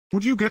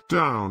Would you get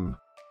down?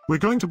 We're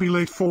going to be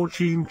late for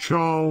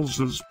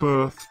Jean-Charles's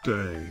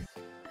birthday.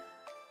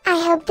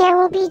 I hope there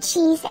will be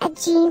cheese at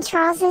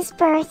Jean-Charles's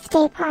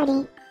birthday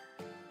party.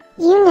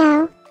 You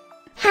know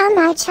how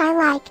much I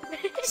like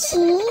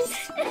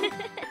cheese.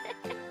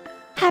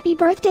 Happy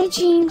birthday,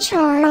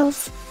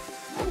 Jan-Charlz.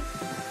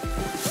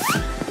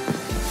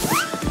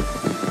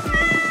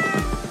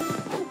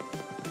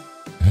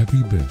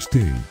 Happy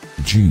birthday,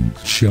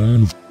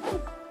 Jean-Charlz.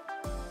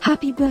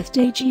 Happy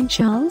birthday,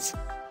 Jan-Charlz.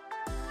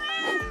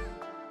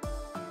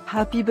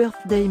 Happy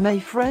birthday, my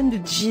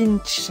friend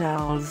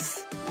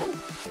Jean-Charles.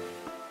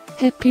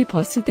 Happy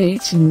birthday,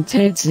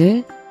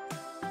 Jan-Czarlz.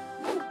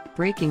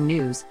 Breaking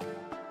news.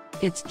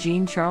 It's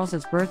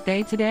Jean-Charles's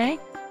birthday today?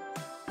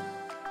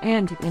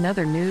 And in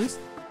other news,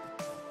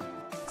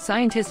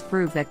 scientists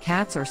prove that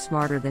cats are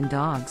smarter than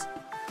dogs.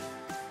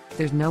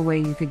 There's no way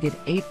you could get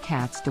 8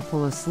 cats to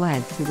pull a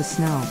sled through the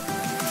snow.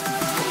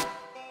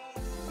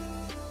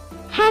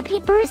 Happy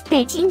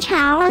birthday,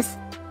 Jan-Charlz.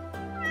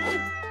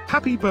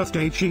 Happy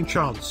birthday,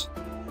 Jean-Charles.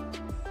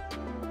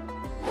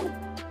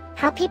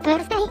 Happy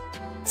birthday,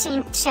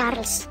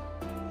 Jan-Charlz.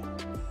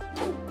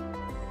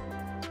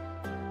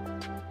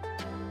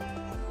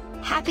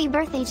 Happy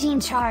birthday,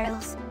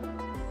 Jan-Charlz.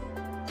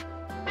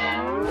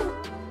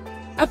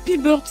 Happy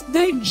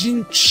birthday,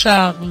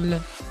 Jan-Charlz.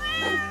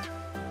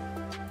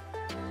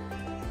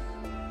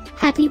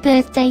 Happy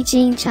birthday,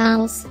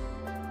 Jan-Charlz.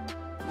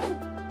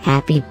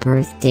 Happy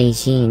birthday,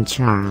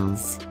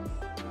 Jan-Charlz.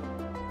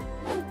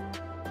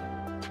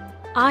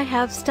 I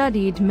have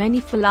studied many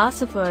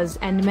philosophers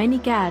and many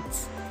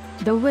cats.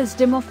 The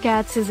wisdom of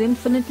cats is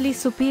infinitely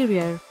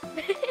superior.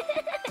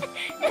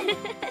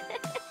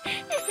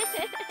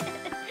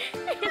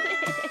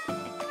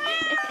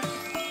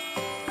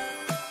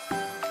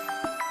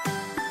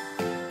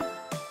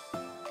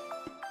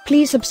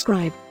 Please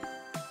subscribe,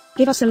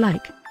 give us a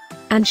like,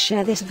 and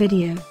share this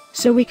video,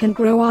 so we can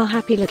grow our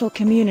happy little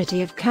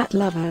community of cat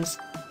lovers.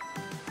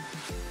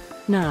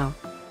 Now,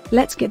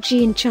 let's get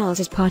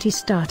Jean-Charles's party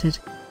started.